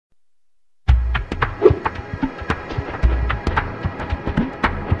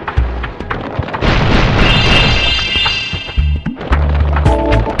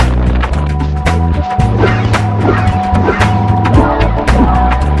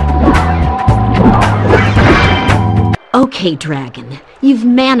Okay, Dragon. You've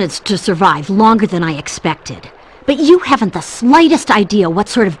managed to survive longer than I expected. But you haven't the slightest idea what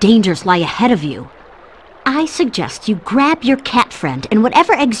sort of dangers lie ahead of you. I suggest you grab your cat friend and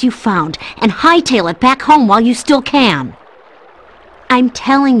whatever eggs you found and hightail it back home while you still can. I'm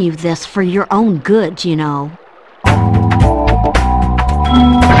telling you this for your own good, you know.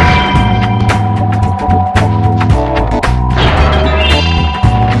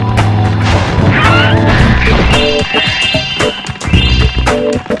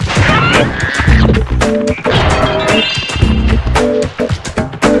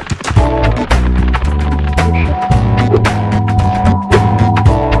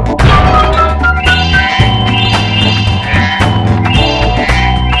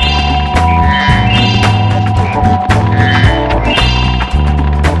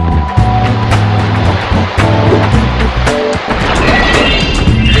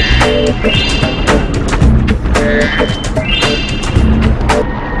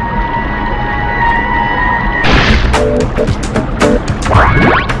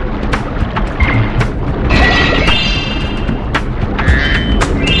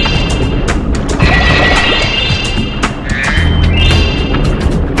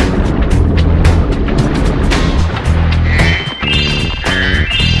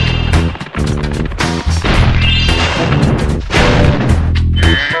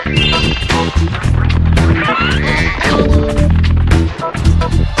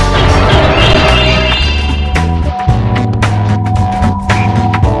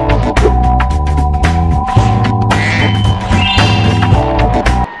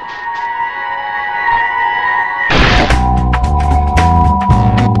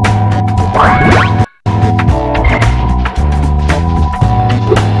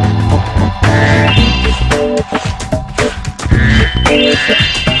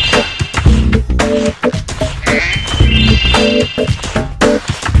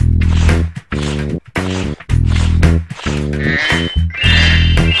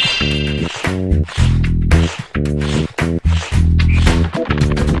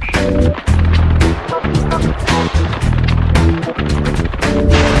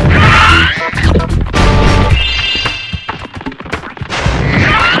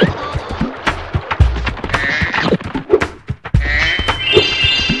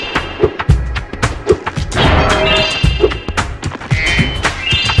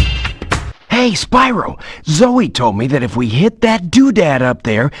 Hey, Spyro! Zoe told me that if we hit that doodad up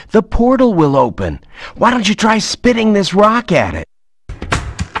there, the portal will open. Why don't you try spitting this rock at it?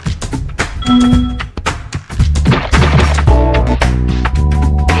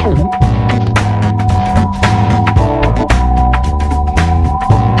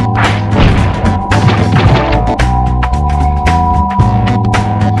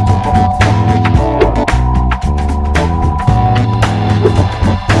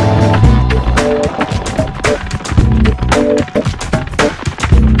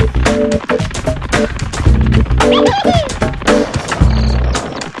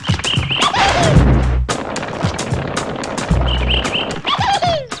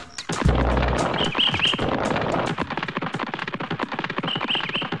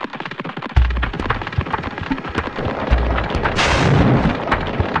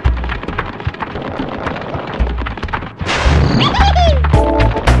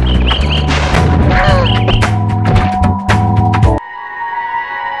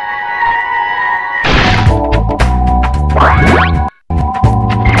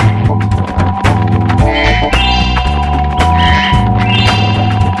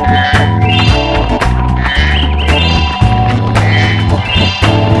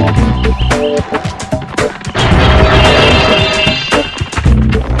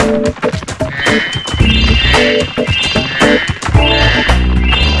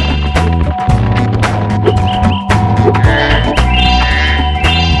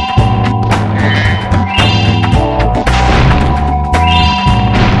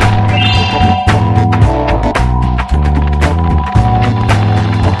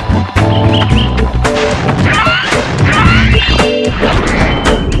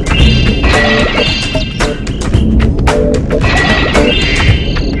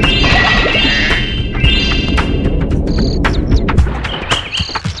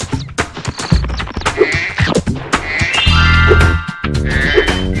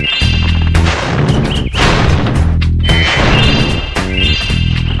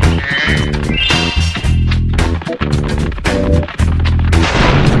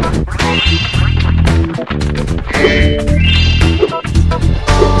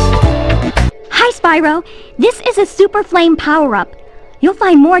 Spyro, this is a super flame power-up. You'll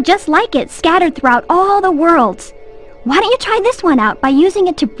find more just like it scattered throughout all the worlds. Why don't you try this one out by using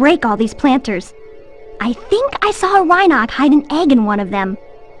it to break all these planters? I think I saw a rhinoc hide an egg in one of them.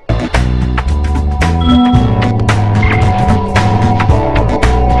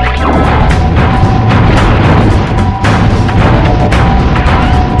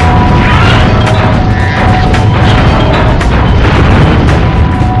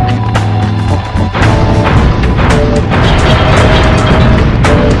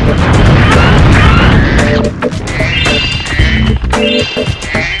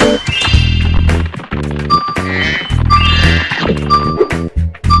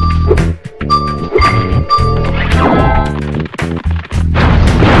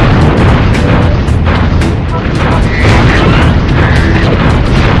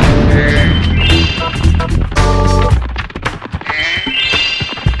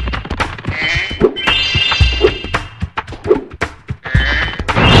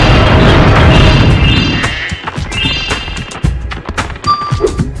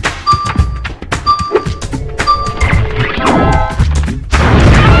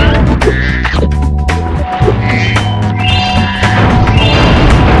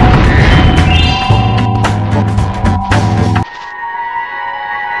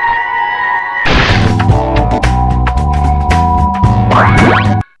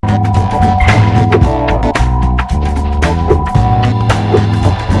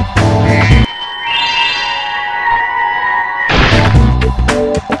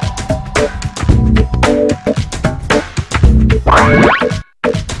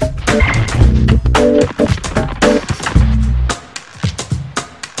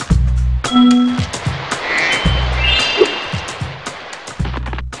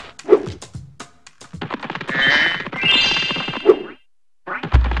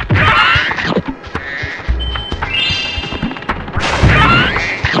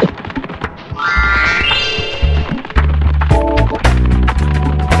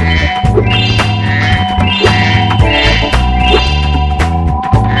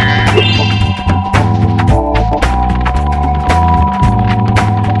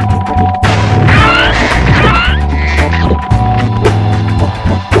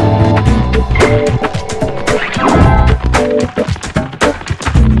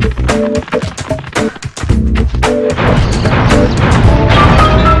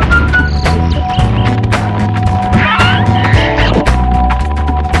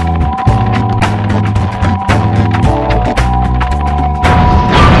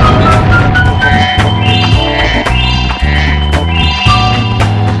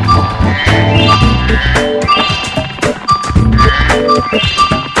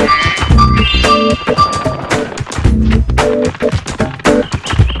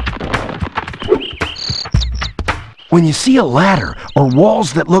 When you see a ladder or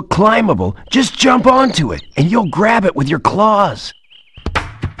walls that look climbable, just jump onto it and you'll grab it with your claws.